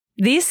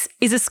This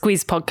is a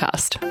Squiz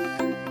podcast.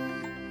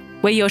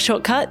 We're your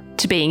shortcut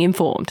to being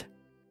informed.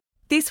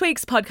 This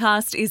week's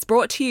podcast is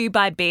brought to you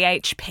by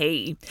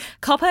BHP.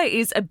 Copper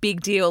is a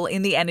big deal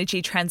in the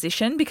energy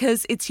transition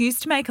because it's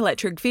used to make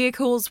electric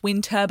vehicles,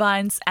 wind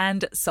turbines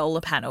and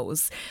solar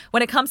panels.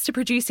 When it comes to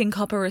producing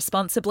copper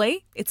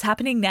responsibly, it's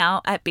happening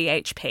now at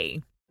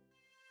BHP.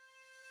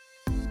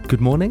 Good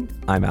morning,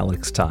 I'm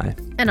Alex Ty.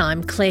 And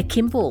I'm Claire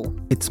Kimball.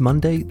 It's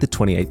Monday, the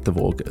 28th of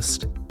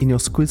August. In your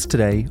Squiz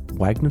today,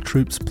 Wagner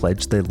troops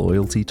pledge their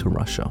loyalty to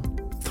Russia.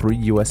 3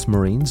 US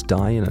Marines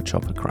die in a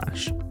chopper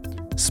crash.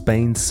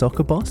 Spain's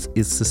soccer boss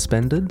is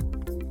suspended.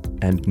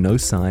 And no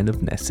sign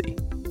of Nessie.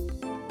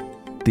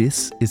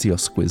 This is your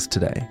Squiz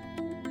today.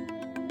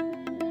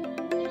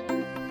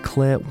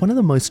 Claire, one of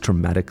the most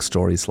dramatic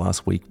stories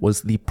last week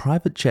was the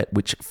private jet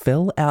which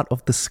fell out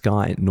of the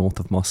sky north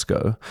of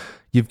Moscow.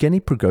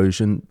 Yevgeny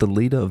Prigozhin, the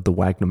leader of the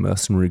Wagner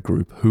mercenary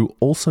group, who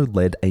also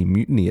led a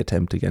mutiny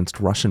attempt against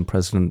Russian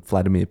President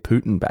Vladimir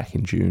Putin back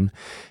in June,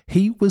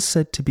 he was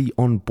said to be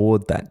on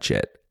board that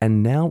jet,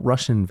 and now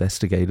Russian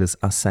investigators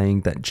are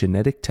saying that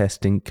genetic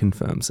testing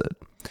confirms it.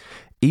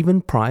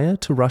 Even prior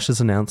to Russia's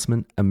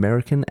announcement,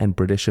 American and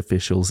British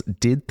officials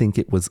did think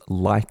it was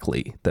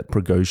likely that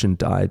Prigozhin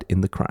died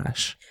in the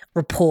crash.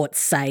 Reports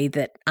say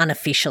that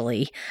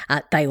unofficially,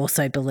 they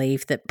also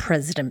believe that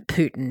President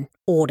Putin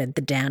ordered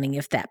the downing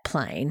of that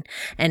plane.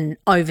 And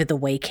over the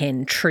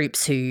weekend,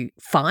 troops who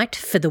fight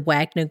for the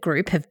Wagner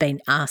Group have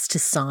been asked to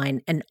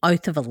sign an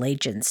oath of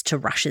allegiance to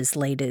Russia's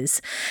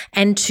leaders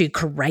and to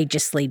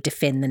courageously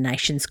defend the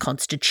nation's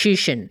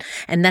constitution.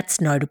 And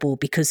that's notable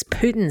because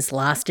Putin's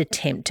last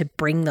attempt to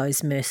bring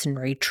those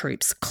mercenary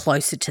troops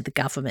closer to the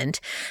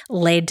government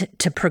led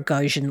to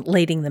Prigozhin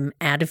leading them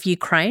out of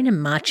Ukraine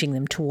and marching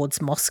them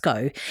towards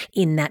Moscow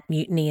in that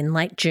mutiny in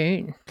late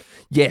June.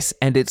 Yes,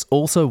 and it's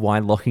also why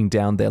locking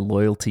down their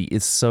loyalty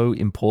is so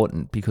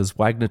important, because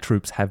Wagner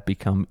troops have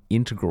become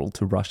integral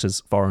to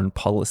Russia's foreign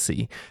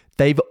policy.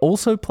 They've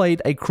also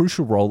played a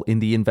crucial role in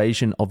the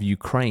invasion of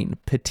Ukraine,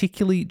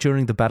 particularly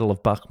during the Battle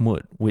of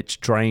Bakhmut, which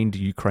drained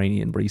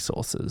Ukrainian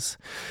resources.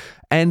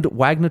 And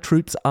Wagner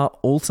troops are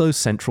also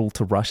central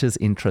to Russia's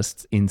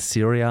interests in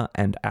Syria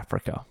and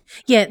Africa.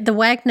 Yeah, the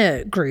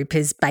Wagner Group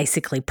is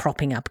basically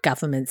propping up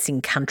governments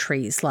in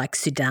countries like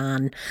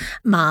Sudan,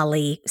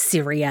 Mali,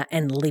 Syria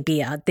and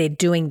Libya. They're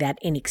doing that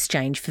in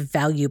exchange for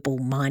valuable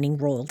mining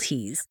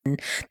royalties.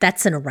 And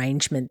that's an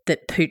arrangement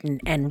that Putin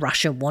and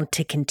Russia want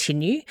to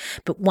continue.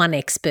 But one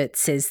expert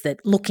says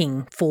that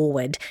looking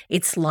forward,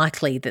 it's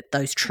likely that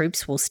those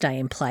troops will stay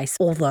in place,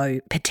 although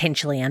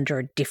potentially under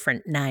a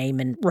different name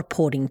and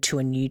reporting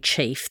to a new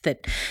chief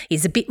that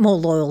is a bit more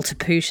loyal to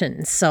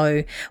Putin.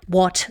 So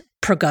what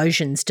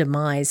Prigozhin's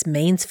demise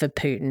means for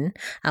Putin,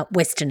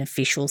 Western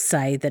officials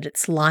say that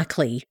it's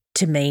likely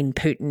to mean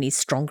Putin is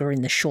stronger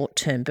in the short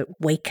term but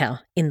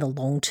weaker in the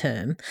long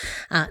term.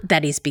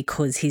 That is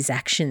because his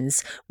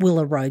actions will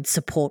erode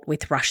support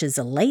with Russia's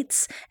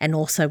elites and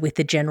also with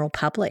the general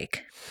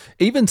public.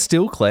 Even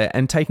still, Claire,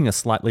 and taking a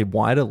slightly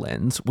wider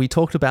lens, we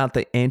talked about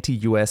the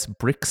anti-US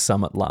BRICS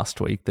summit last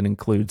week that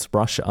includes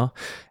Russia.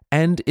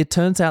 And it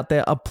turns out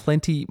there are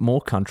plenty more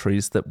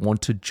countries that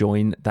want to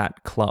join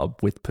that club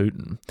with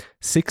Putin.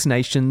 6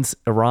 nations,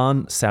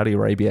 Iran, Saudi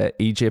Arabia,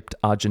 Egypt,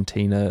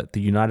 Argentina,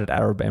 the United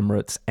Arab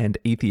Emirates, and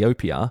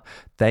Ethiopia,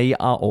 they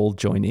are all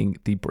joining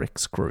the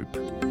BRICS group.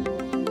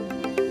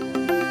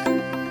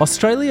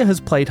 Australia has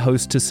played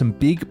host to some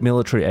big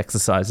military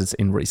exercises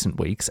in recent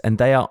weeks, and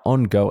they are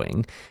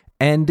ongoing.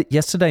 And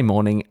yesterday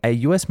morning, a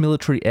US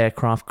military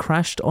aircraft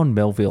crashed on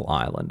Melville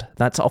Island.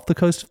 That's off the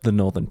coast of the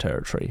Northern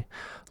Territory.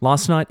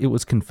 Last night, it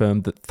was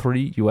confirmed that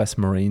 3 US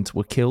Marines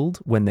were killed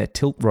when their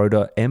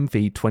tilt-rotor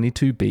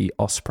MV-22B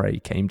Osprey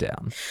came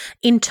down.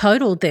 In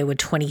total, there were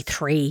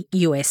 23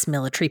 US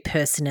military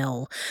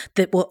personnel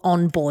that were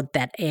on board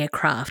that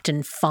aircraft,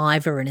 and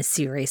 5 are in a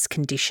serious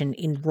condition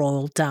in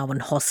Royal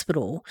Darwin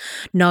Hospital.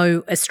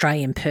 No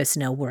Australian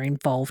personnel were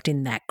involved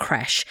in that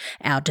crash,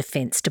 our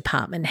Defence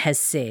Department has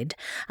said.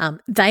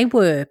 They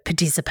were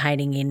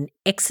participating in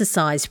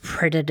Exercise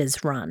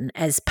Predators Run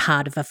as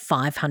part of a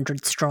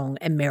 500-strong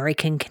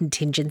American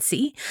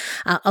contingency,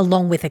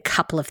 along with a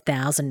couple of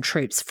thousand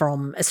troops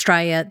from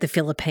Australia, the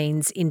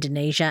Philippines,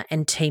 Indonesia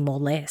and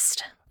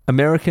Timor-Leste.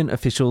 American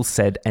officials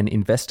said an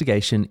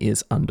investigation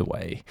is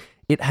underway.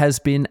 It has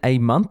been a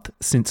month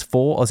since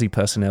 4 Aussie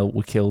personnel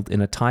were killed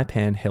in a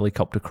Taipan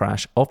helicopter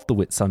crash off the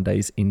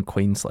Whitsundays in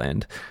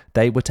Queensland.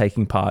 They were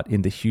taking part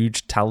in the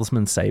huge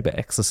Talisman Sabre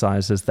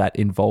exercises that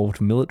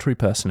involved military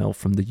personnel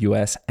from the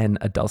US and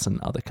a dozen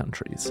other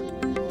countries.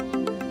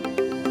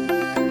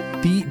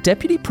 The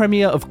Deputy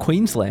Premier of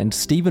Queensland,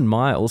 Stephen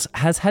Miles,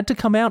 has had to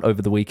come out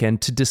over the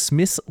weekend to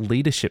dismiss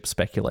leadership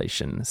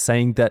speculation,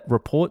 saying that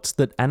reports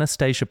that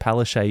Anastasia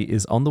Palaszczuk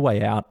is on the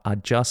way out are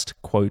just,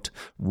 quote,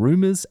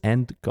 rumours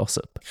and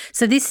gossip.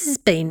 So this has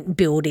been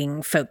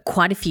building for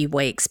quite a few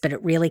weeks, but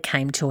it really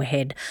came to a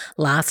head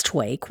last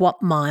week.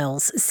 What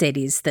Miles said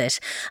is that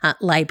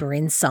Labor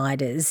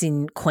insiders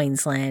in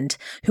Queensland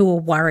who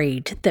are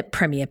worried that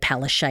Premier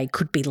Palaszczuk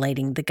could be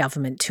leading the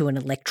government to an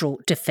electoral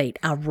defeat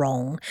are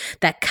wrong.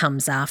 That comes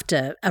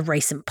after a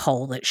recent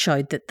poll that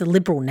showed that the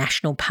Liberal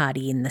National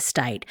Party in the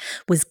state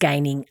was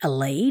gaining a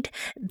lead.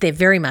 They're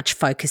very much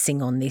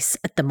focusing on this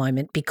at the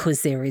moment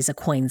because there is a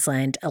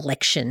Queensland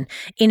election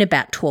in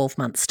about 12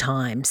 months'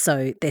 time.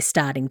 So they're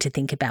starting to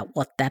think about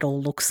what that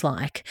all looks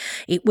like.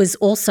 It was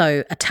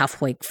also a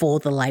tough week for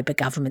the Labor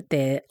government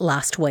there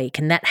last week,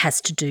 and that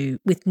has to do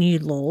with new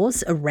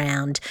laws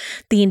around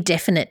the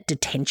indefinite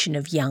detention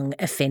of young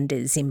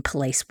offenders in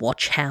police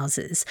watch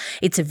houses.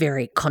 It's a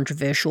very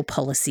controversial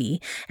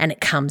policy, and it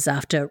comes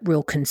after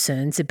real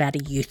concerns about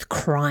a youth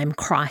crime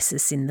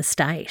crisis in the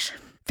state.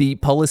 The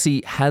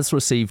policy has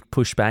received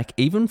pushback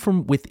even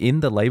from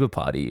within the Labor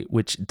Party,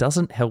 which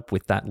doesn't help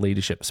with that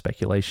leadership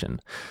speculation.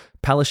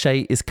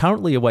 Palaszczuk is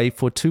currently away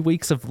for 2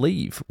 weeks of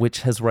leave,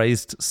 which has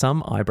raised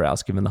some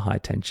eyebrows given the high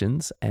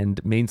tensions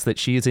and means that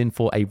she is in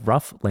for a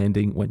rough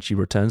landing when she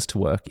returns to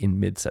work in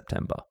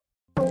mid-September.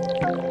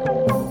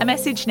 A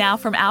message now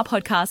from our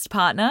podcast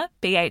partner,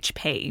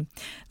 BHP.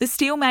 The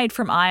steel made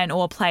from iron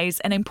ore plays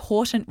an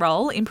important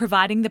role in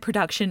providing the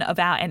production of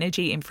our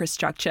energy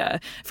infrastructure,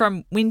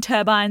 from wind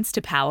turbines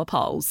to power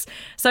poles.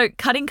 So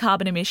cutting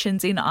carbon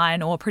emissions in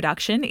iron ore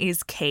production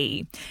is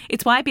key.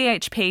 It's why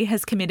BHP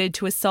has committed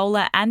to a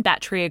solar and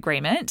battery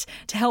agreement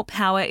to help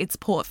power its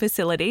port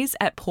facilities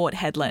at Port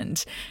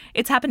Hedland.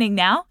 It's happening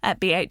now at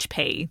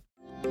BHP.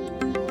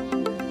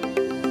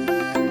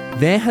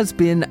 There has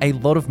been a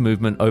lot of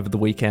movement over the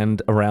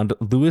weekend around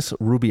Luis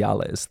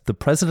Rubiales, the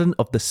president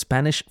of the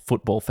Spanish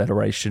Football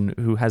Federation,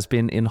 who has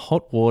been in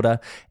hot water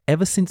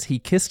ever since he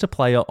kissed a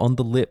player on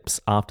the lips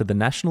after the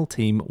national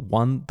team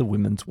won the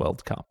Women's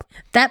World Cup.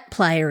 That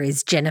player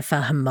is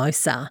Jennifer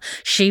Hermosa.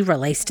 She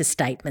released a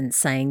statement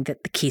saying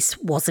that the kiss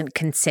wasn't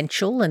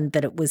consensual and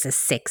that it was a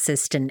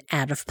sexist and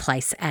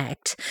out-of-place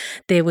act.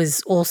 There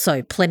was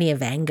also plenty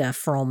of anger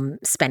from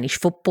Spanish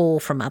football,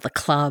 from other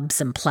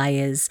clubs and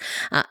players,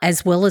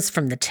 as well as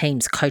from the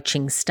team's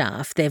coaching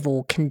staff. They've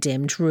all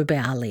condemned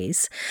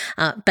Rubiales,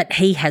 but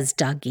he has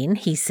dug in.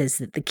 He says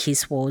that the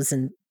kiss was,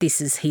 and this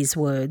is his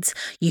words,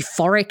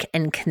 euphoric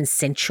and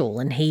consensual,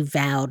 and he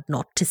vowed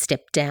not to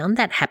step down.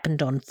 That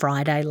happened on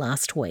Friday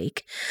last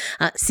week.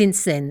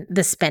 Since then,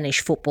 the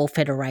Spanish Football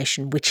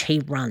Federation, which he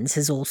runs,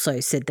 has also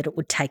said that it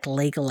would take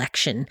legal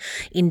action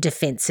in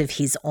defence of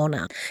his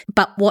honour.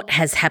 But what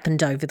has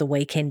happened over the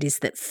weekend is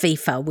that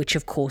FIFA, which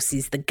of course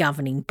is the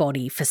governing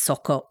body for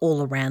soccer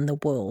all around the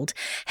world,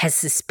 has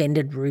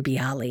suspended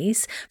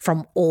Rubiales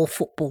from all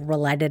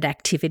football-related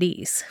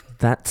activities.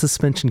 That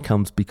suspension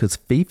comes because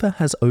FIFA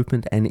has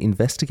opened an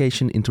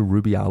investigation into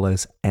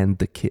Rubiales and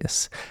the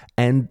kiss.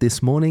 And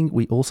this morning,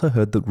 we also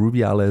heard that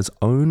Rubiales'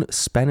 own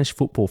Spanish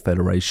Football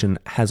Federation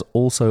has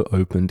also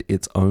opened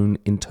its own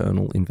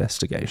internal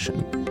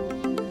investigation.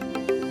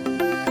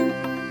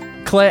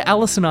 Claire,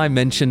 Alice and I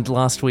mentioned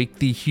last week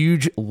the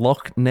huge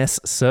Loch Ness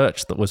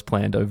search that was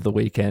planned over the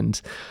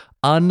weekend.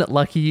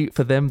 Unlucky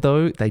for them,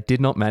 though, they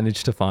did not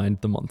manage to find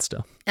the monster.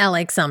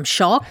 Alex, I'm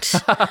shocked.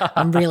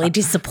 I'm really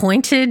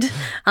disappointed.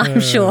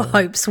 I'm sure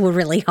hopes were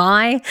really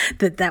high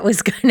that that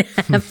was going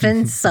to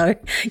happen. So,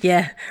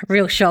 yeah,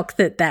 real shock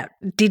that that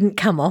didn't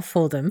come off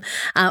for them.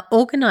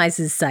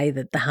 Organisers say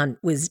that the hunt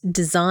was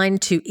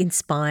designed to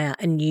inspire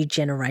a new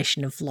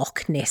generation of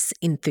Loch Ness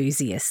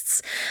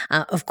enthusiasts.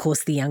 Of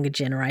course, the younger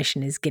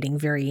generation is getting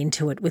very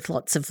into it with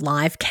lots of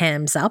live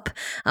cams up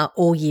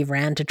all year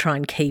round to try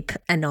and keep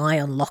an eye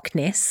on Loch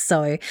Ness.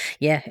 So,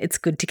 yeah, it's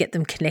good to get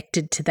them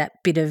connected to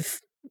that bit of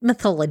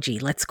mythology,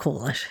 let's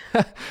call it.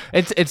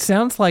 It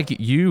sounds like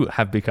you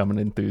have become an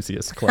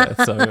enthusiast, Claire,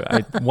 so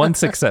one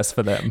success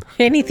for them.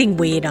 Anything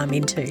weird I'm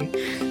into.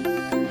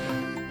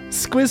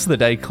 Squiz the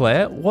day,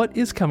 Claire. What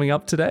is coming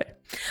up today?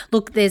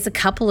 Look, there's a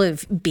couple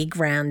of big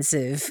rounds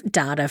of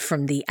data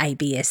from the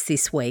ABS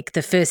this week.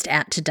 The first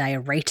out today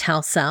are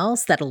retail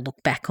sales. That'll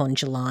look back on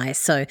July.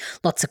 So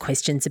lots of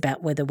questions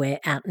about whether we're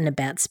out and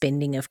about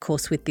spending, of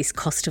course, with this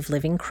cost of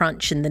living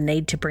crunch and the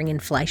need to bring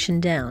inflation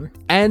down.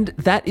 And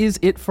that is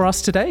it for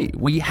us today.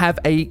 We have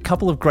a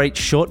couple of great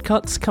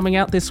shortcuts coming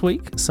out this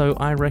week, so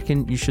I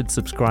reckon you should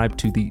subscribe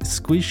to the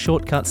Squiz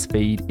Shortcuts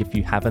feed if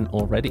you haven't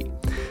already.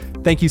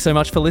 Thank you so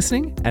much for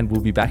listening, and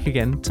we'll be back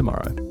again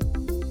tomorrow.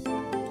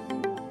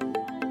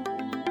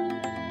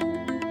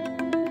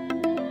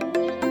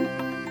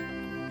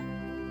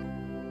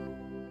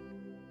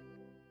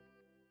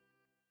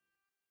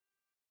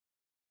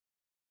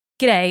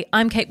 G'day,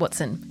 I'm Kate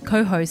Watson,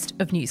 co-host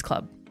of News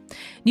Club.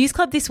 News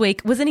Club this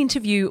week was an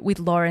interview with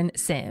Lauren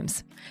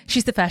Sams.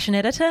 She's the fashion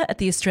editor at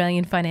the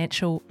Australian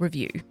Financial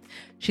Review.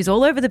 She's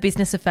all over the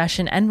business of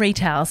fashion and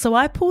retail, so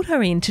I pulled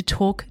her in to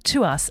talk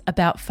to us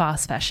about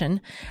fast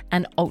fashion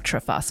and ultra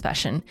fast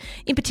fashion.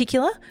 In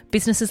particular,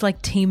 businesses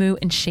like Temu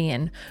and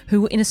Shein,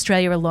 who in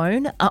Australia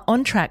alone are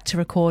on track to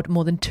record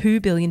more than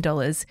 $2 billion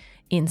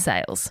in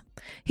sales.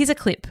 Here's a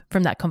clip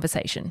from that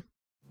conversation.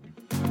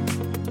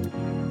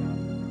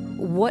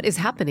 What is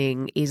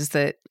happening is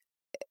that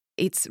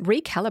it's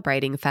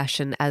recalibrating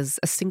fashion as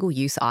a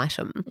single-use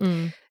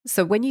item.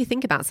 So when you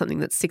think about something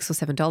that's $6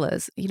 or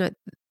 $7,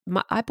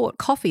 I bought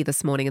coffee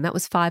this morning and that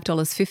was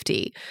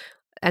 $5.50.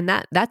 And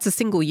that's a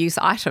single-use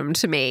item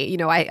to me.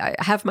 I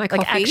have my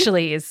coffee.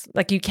 Actually is,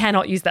 you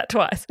cannot use that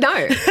twice.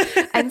 No.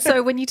 And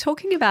so when you're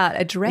talking about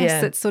a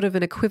dress that's sort of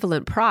an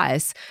equivalent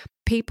price,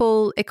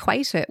 people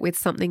equate it with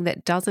something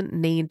that doesn't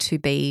need to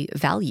be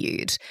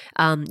valued.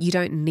 You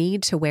don't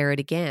need to wear it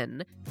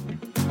again.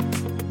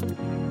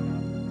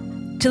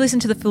 To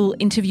listen to the full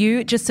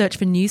interview, just search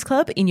for News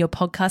Club in your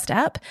podcast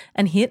app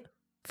and hit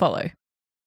follow.